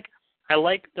 It's like I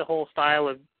like the whole style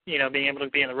of being able to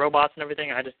be in the robots and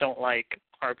everything. I just don't like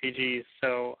RPGs,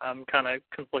 so I'm kind of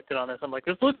conflicted on this. I'm like,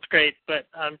 this looks great, but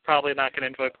I'm probably not going to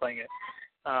enjoy playing it.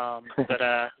 But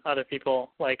other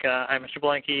people like I'm Mr.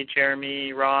 Blanky,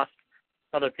 Jeremy, Ross,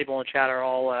 other people in the chat are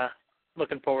all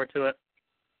looking forward to it.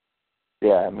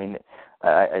 Yeah, I mean,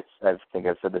 I think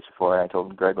I've said this before, and I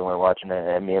told Greg when we were watching it.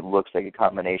 I mean, it looks like a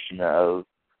combination of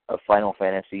Final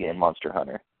Fantasy and Monster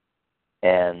Hunter,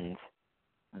 and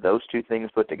those two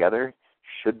things put together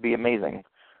should be amazing,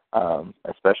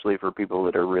 especially for people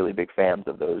that are really big fans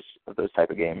of those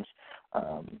type of games.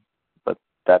 But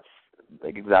that's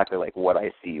like exactly like what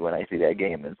I see when I see that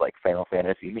game is like Final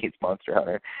Fantasy meets Monster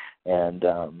Hunter, and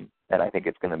I think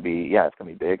it's gonna be it's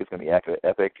gonna be big, it's gonna be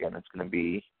epic, and it's gonna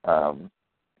be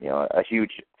a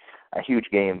huge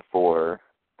game for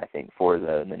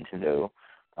the Nintendo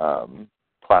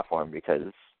platform,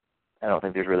 because I don't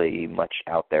think there's really much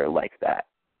out there like that,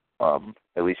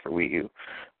 at least for Wii U,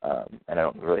 and I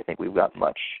don't really think we've got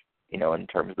much in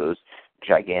terms of those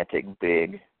gigantic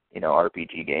big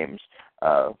RPG games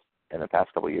in the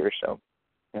past couple of years. So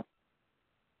yeah.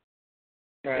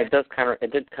 Right. It did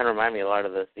kind of remind me a lot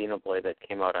of the Xenoblade that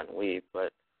came out on Wii,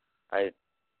 but I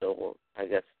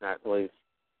guess not really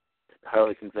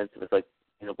entirely convinced if it's like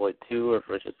Xenoblade 2 or if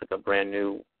it's just like a brand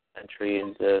new entry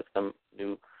into some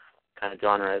new kind of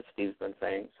genre, as Steve's been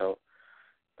saying. So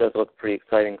it does look pretty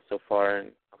exciting so far,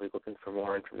 and I'll be looking for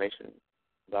more information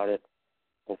about it.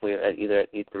 Hopefully either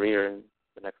at E3 or in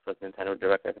the next Nintendo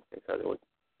Direct, I think they said it would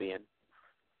be in.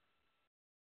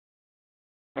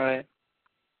 Right.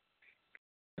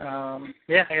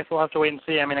 Yeah, I guess we'll have to wait and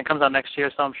see. I mean, it comes out next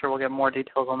year, so I'm sure we'll get more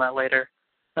details on that later,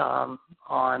 on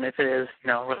if it is,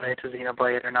 related to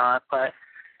Xenoblade or not. But,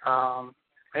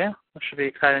 yeah, it should be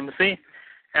exciting to see.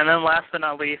 And then last but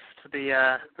not least,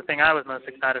 the thing I was most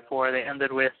excited for, they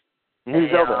ended with New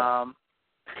Zelda.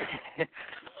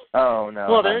 Oh, no.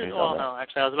 Well, no,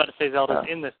 actually, I was about to say Zelda's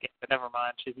in this game, but never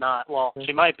mind. She's not. Well,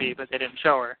 she might be, but they didn't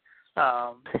show her.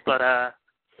 But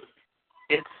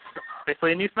it's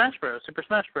basically a new Smash Bros., Super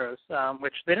Smash Bros.,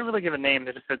 which they didn't really give a name.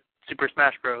 They just said Super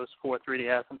Smash Bros. For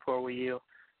 3DS and for Wii U.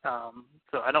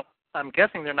 So I'm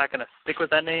guessing they're not going to stick with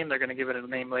that name. They're going to give it a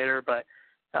name later. But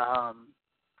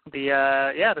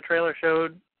the trailer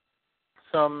showed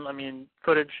some,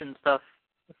 footage and stuff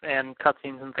and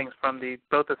cutscenes and things from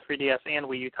both the 3DS and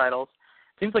Wii U titles.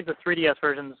 Seems like the 3DS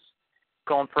version's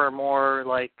going for more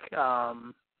like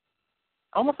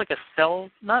almost like a cell,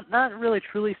 not really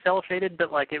truly cell shaded,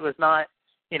 but like it was not,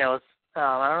 I don't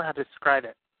know how to describe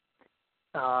it.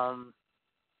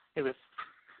 it was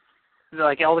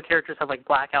like all the characters had like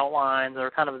black outlines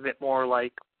or kind of a bit more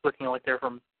like looking like they're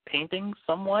from paintings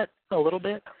somewhat, a little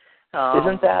bit.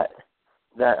 Isn't that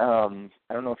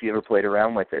I don't know if you ever played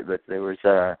around with it, but there was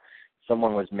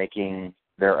someone was making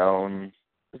their own,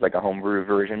 it was like a homebrew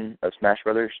version of Smash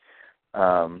Brothers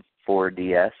for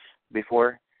DS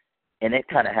before, and it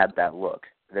kind of had that look.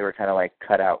 They were kind of like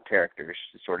cut out characters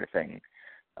sort of thing.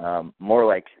 More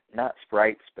like not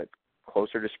sprites, but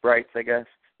closer to sprites, I guess,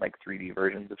 like 3D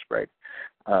versions of sprites.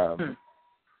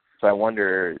 So I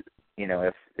wonder, you know,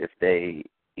 if they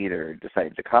either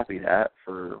decided to copy that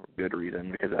for good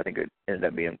reason, because I think it ended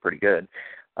up being pretty good,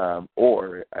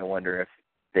 or I wonder if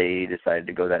they decided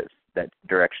to go that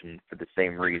direction for the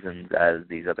same reasons as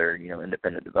these other, you know,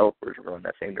 independent developers were going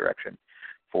that same direction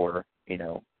for, you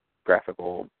know,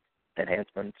 graphical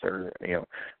enhancements or, you know,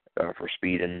 for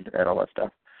speed and all that stuff.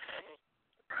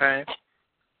 Right.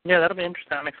 Yeah, that'll be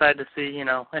interesting. I'm excited to see, you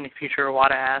know, any future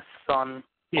Iwata asks on,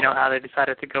 you know, how they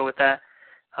decided to go with that.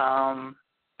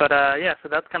 Yeah, so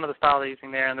that's kind of the style they're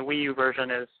using there. And the Wii U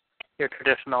version is your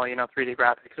traditional, you know, 3D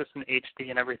graphics, just in HD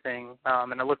and everything.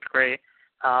 And it looked great.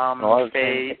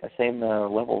 The same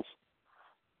levels.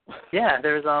 Yeah,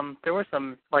 there were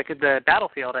some, like the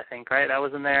Battlefield, I think, right? That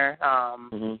was in there. I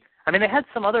mean, they had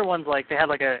some other ones, like they had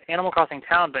like a Animal Crossing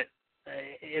town, but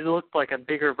it looked like a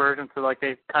bigger version, so like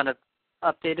they kind of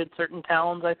updated certain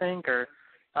towns, I think, or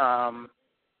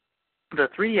the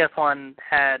 3DS one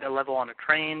had a level on a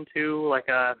train too, like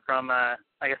from I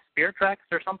guess Spirit Tracks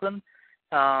or something,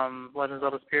 Legend of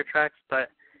Zelda Spirit Tracks. But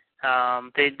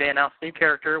they announced a new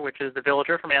character, which is the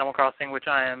villager from Animal Crossing, which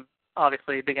I am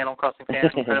obviously a big Animal Crossing fan,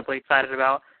 incredibly excited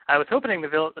about. I was hoping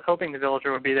the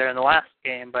villager would be there in the last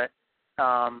game, but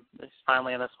it's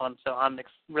finally in this one, so I'm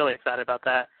really excited about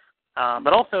that.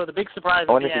 But also the big surprise.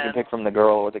 I wonder if you can pick from the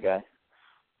girl or the guy.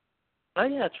 Oh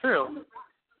yeah, true.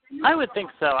 I would think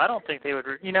so. I don't think they would,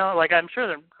 you know, like I'm sure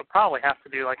they'll probably have to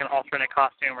do like an alternate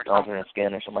costume or something. Alternate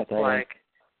skin or something like that. Like,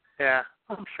 yeah,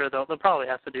 I'm sure they'll probably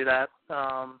have to do that.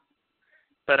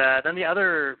 But then the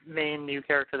other main new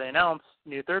character they announced,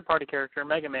 new third-party character,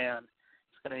 Mega Man,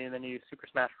 is going to be in the new Super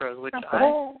Smash Bros., which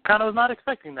I kind of was not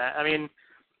expecting that. I mean,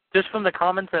 just from the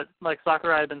comments that like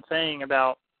Sakurai had been saying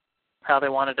about how they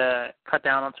wanted to cut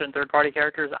down on certain third-party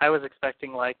characters, I was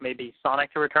expecting like maybe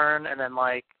Sonic to return and then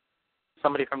like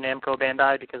somebody from Namco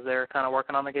Bandai because they're kind of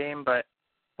working on the game. But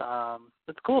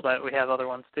it's cool that we have other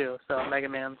ones too. So Mega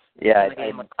Man's in the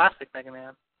game, like classic Mega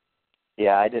Man.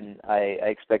 Yeah, I didn't. I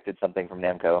expected something from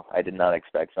Namco. I did not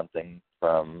expect something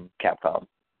from Capcom.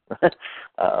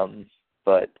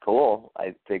 But cool.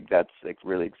 I think that's like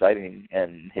really exciting,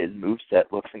 and his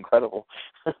moveset looks incredible.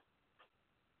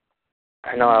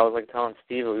 I know. I was like telling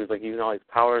Steve, he was like using all these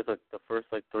powers. Like the first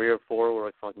like 3 or 4 were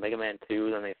like from like Mega Man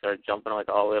 2. Then they started jumping like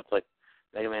all the way up to like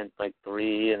Mega Man like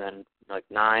 3, and then like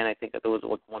 9. I think that there was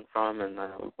like one from, and then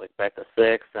it was like back to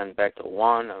 6, and back to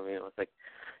 1. I mean, it was like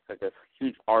this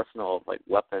huge arsenal of like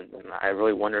weapons, and I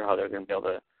really wonder how they're going to be able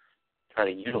to try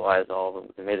to utilize all of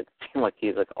them. They made it seem like he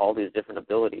has like all these different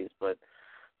abilities, but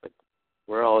like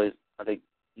I think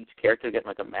each character getting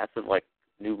like a massive like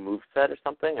new moveset or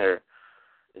something, or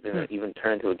is it going to even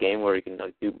turn into a game where you can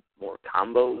like do more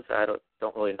combos? I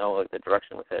don't really know like the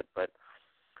direction with it, but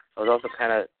I was also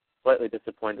kind of slightly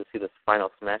disappointed to see this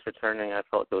final Smash returning. I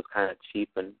felt like it was kind of cheap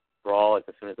and raw. Like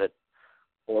as soon as that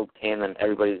orb came, then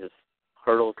everybody just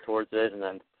hurdles towards it, and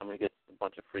then somebody gets a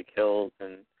bunch of free kills,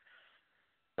 and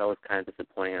that was kind of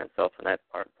disappointing in itself in that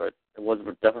part. But it was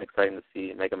definitely exciting to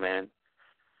see Mega Man,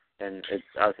 and it's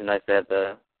obviously nice to have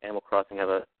the Animal Crossing have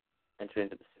a entry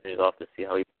into the series off to see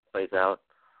how he plays out.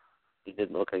 He did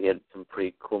look like he had some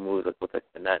pretty cool moves with like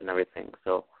the net and everything.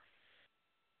 So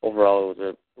overall, it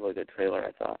was a really good trailer,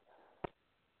 I thought.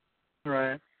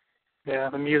 Right.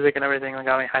 Yeah, the music and everything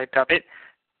got me hyped up.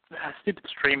 Stupid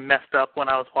stream messed up when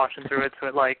I was watching through it, so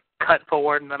it like cut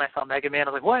forward, and then I saw Mega Man.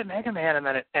 I was like, "What, Mega Man?" And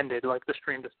then it ended. Like the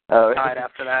stream just died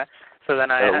after that. So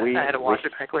then I had to watch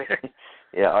it back later.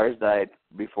 Yeah, ours died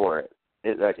before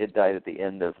it died at the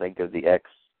end of the X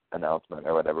announcement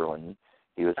or whatever, when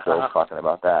he was still talking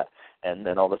about that, and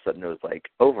then all of a sudden it was like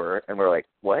over, and we're like,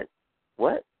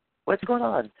 what's going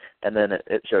on? And then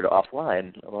it showed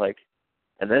offline. I'm like.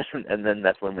 And then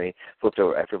that's when we flipped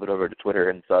over. I flipped over to Twitter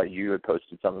and saw you had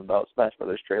posted something about Smash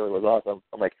Brothers trailer was awesome.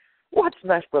 I'm like, what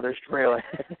Smash Brothers trailer?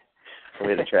 So we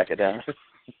had to track it down.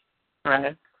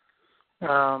 Right.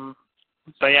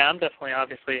 So yeah, I'm definitely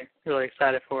obviously really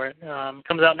excited for it.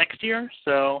 Comes out next year,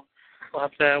 so we'll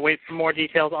have to wait for more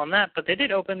details on that. But they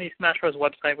did open the Smash Bros.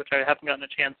 Website, which I haven't gotten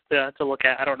a chance to look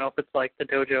at. I don't know if it's like the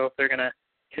dojo, if they're going to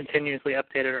continuously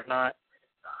update it or not.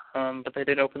 But they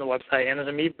did open the website, and there's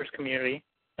a Miiverse community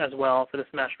as well for the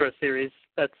Smash Bros. Series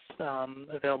that's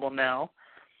available now.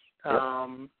 Yep.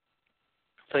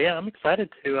 So yeah, I'm excited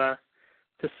to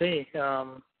see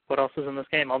what else is in this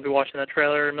game. I'll be watching that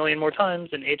trailer a million more times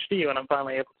in HD when I'm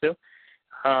finally able to.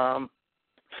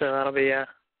 So that'll be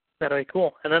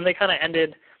cool. And then they kind of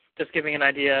ended just giving an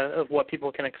idea of what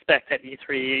people can expect at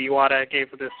E3. Iwata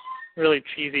gave this really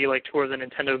cheesy tour of the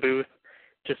Nintendo booth.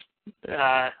 Just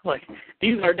like,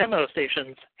 these are demo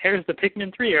stations. Here's the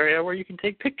Pikmin 3 area where you can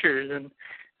take pictures, and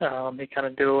they kind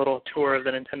of did a little tour of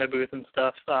the Nintendo booth and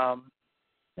stuff. But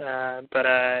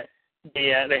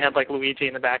they had Luigi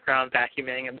in the background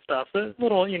vacuuming and stuff. So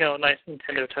little, nice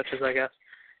Nintendo touches, I guess.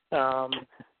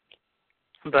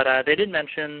 But they did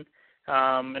mention,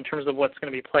 in terms of what's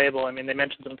going to be playable, I mean, they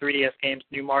mentioned some 3DS games.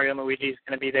 New Mario & Luigi is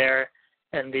going to be there,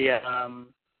 and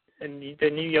the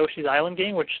new Yoshi's Island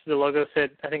game, which the logo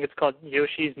said, I think it's called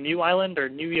Yoshi's New Island or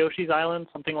New Yoshi's Island,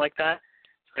 something like that.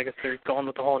 So I guess they're going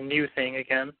with the whole new thing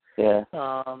again. Yeah.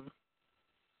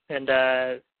 And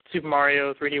Super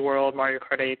Mario 3D World, Mario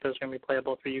Kart 8, those are going to be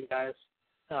playable for you guys.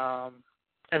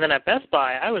 And then at Best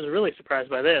Buy, I was really surprised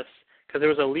by this, because there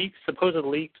was a supposed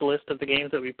leaked list of the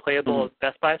games that would be playable at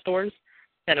Best Buy stores,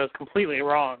 and it was completely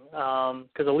wrong,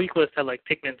 because the leak list had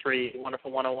Pikmin 3,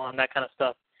 Wonderful 101, that kind of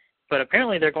stuff. But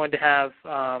apparently they're going to have,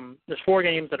 there's 4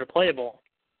 games that are playable,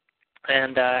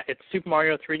 and it's Super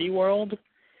Mario 3D World,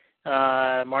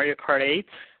 Mario Kart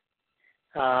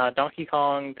 8, Donkey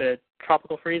Kong, the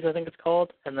Tropical Freeze, I think it's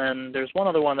called, and then there's one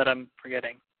other one that I'm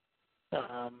forgetting.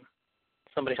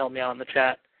 Somebody help me out in the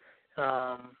chat.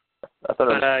 I thought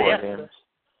it was 4 games.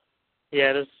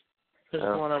 Yeah,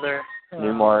 there's one other.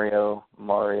 New Mario,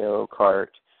 Mario Kart,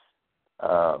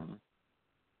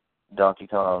 Donkey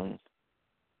Kong,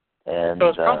 and so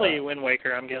it's probably Wind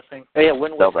Waker, I'm guessing. Oh, yeah,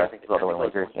 Wind Waker. Zelda Wind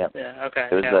Waker. Yeah. Yeah. Okay.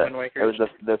 Wind Waker. It was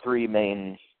the 3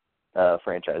 main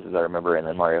franchises I remember, and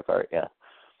then Mario Kart. Yeah.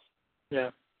 Yeah.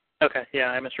 Okay.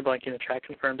 Yeah, Mr. Blanky in the chat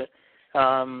confirmed it.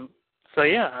 So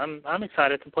yeah, I'm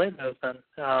excited to play those then.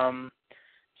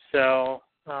 So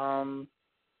I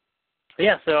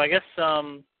guess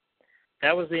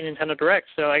that was the Nintendo Direct.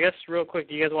 So I guess real quick,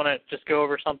 do you guys want to just go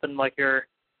over something like your,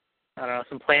 I don't know,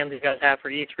 some plans you guys have for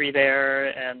E3 there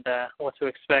and what to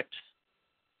expect?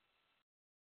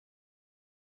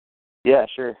 Yeah,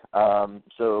 sure.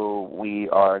 So we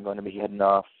are going to be heading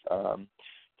off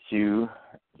to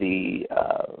the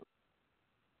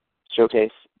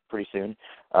showcase pretty soon.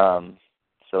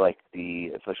 So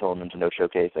the official Nintendo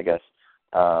showcase, I guess,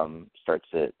 starts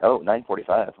at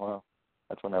 9:45. Wow,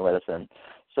 that's when they let us in.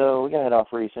 So we gotta head off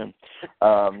pretty soon.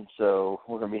 So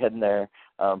we're gonna be heading there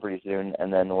pretty soon,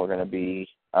 and then we're gonna be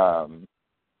after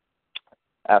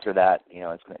that.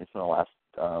 It's gonna last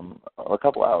a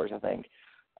couple hours, I think,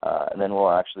 and then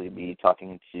we'll actually be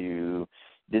talking to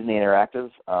Disney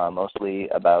Interactive, mostly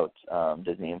about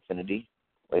Disney Infinity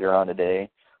later on today.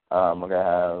 We're gonna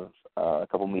have a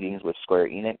couple meetings with Square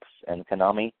Enix and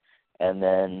Konami, and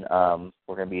then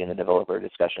we're going to be in the developer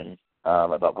discussion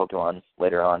about Pokemon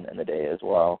later on in the day as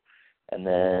well. And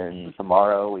then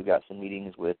tomorrow we've got some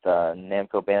meetings with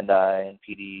Namco Bandai and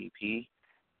PDP,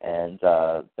 and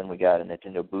then we got a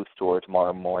Nintendo booth tour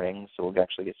tomorrow morning, so we'll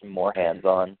actually get some more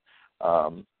hands-on.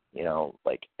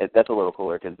 That's a little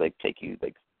cooler because they take you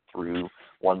through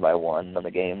one by one on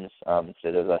the games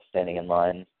instead of us standing in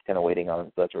line kind of waiting on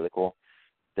it, so that's really cool.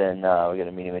 Then we got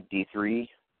a meeting with D3,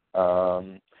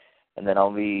 and then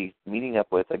I'll be meeting up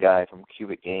with a guy from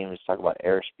Cubic Games to talk about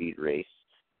Airspeed Race,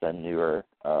 the newer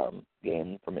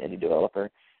game from an indie developer.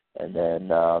 And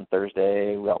then on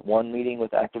Thursday we got one meeting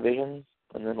with Activision,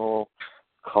 and then we'll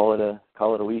call it a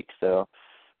week. So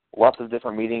lots of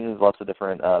different meetings, lots of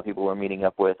different people we're meeting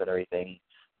up with and everything.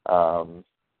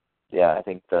 I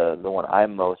think the one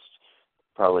I'm most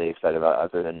probably excited about,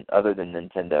 other than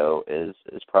Nintendo, is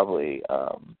probably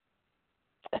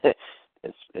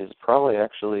is probably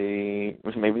actually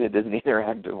maybe the Disney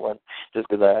Interactive one, just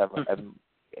because I'm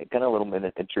kind of a little bit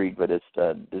intrigued, but it's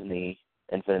Disney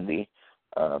Infinity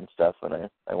stuff, and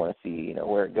I want to see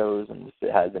where it goes and if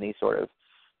it has any sort of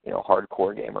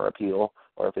hardcore gamer appeal,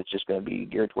 or if it's just going to be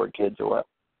geared toward kids or what.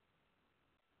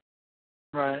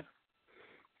 Right.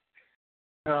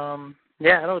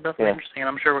 Yeah, that was definitely interesting, and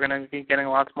I'm sure we're going to be getting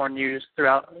lots more news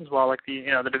throughout as well, like the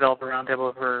developer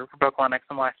roundtable for Pokemon X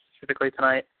and Y specifically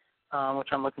tonight,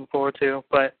 which I'm looking forward to.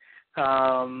 But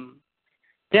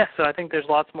so I think there's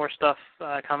lots more stuff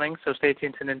coming. So stay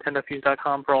tuned to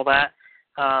NintendoFuse.com for all that.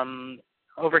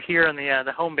 Over here on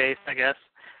the home base, I guess,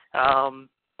 because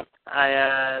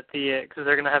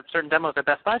they're going to have certain demos at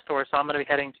Best Buy stores, so I'm going to be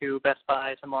heading to Best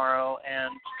Buy tomorrow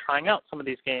and trying out some of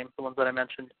these games, the ones that I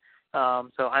mentioned.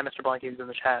 So I'm Mr. Blanky, who's in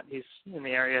the chat. He's in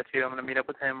the area too. I'm going to meet up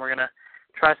with him. We're going to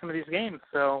try some of these games.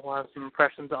 So we'll have some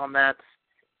impressions on that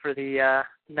for the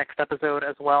next episode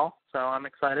as well. So I'm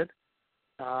excited.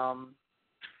 And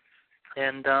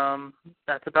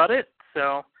that's about it.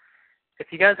 So if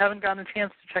you guys haven't gotten a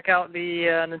chance to check out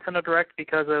the Nintendo Direct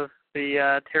because of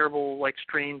the terrible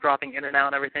stream dropping in and out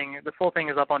and everything, the full thing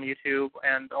is up on YouTube,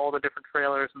 and all the different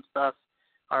trailers and stuff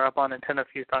are up on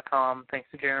NintendoFuse.com, thanks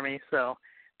to Jeremy. So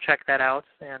check that out,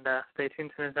 and stay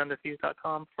tuned to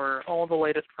NintendoFuse.com for all the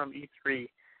latest from E3.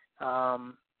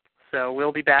 So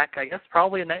we'll be back, I guess,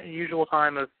 probably in the usual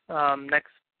time of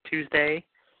next Tuesday.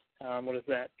 What is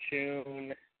that,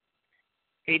 June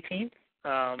 18th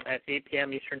at 8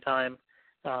 p.m. Eastern Time,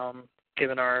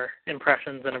 given our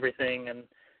impressions and everything, and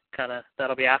kind of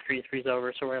that'll be after E3's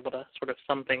over, so we're able to sort of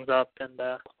sum things up and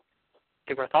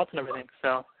give our thoughts and everything.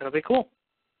 So it'll be cool.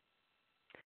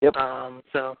 Yep.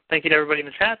 So thank you to everybody in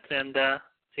the chat, and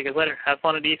see you guys later. Have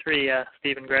fun at E3,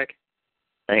 Steve and Greg.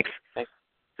 Thanks. Thanks.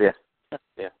 See ya.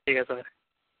 Yeah. See you guys later.